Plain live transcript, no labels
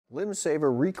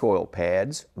Limbsaver Recoil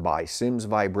Pads by Sims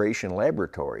Vibration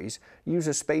Laboratories use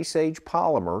a space-age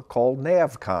polymer called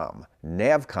NavCom.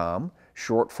 NavCom,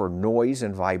 short for Noise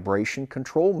and Vibration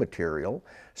Control Material,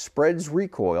 spreads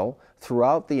recoil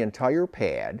throughout the entire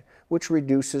pad, which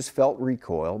reduces felt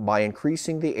recoil by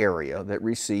increasing the area that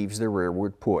receives the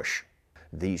rearward push.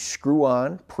 These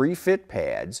screw-on, pre-fit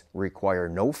pads require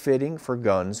no fitting for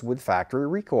guns with factory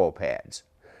recoil pads.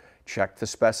 Check the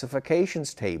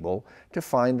specifications table to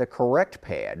find the correct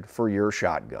pad for your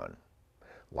shotgun.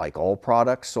 Like all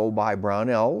products sold by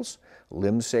Brownells,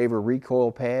 Limbsaver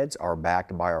Recoil Pads are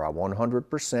backed by our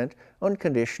 100%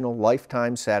 unconditional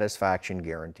lifetime satisfaction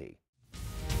guarantee.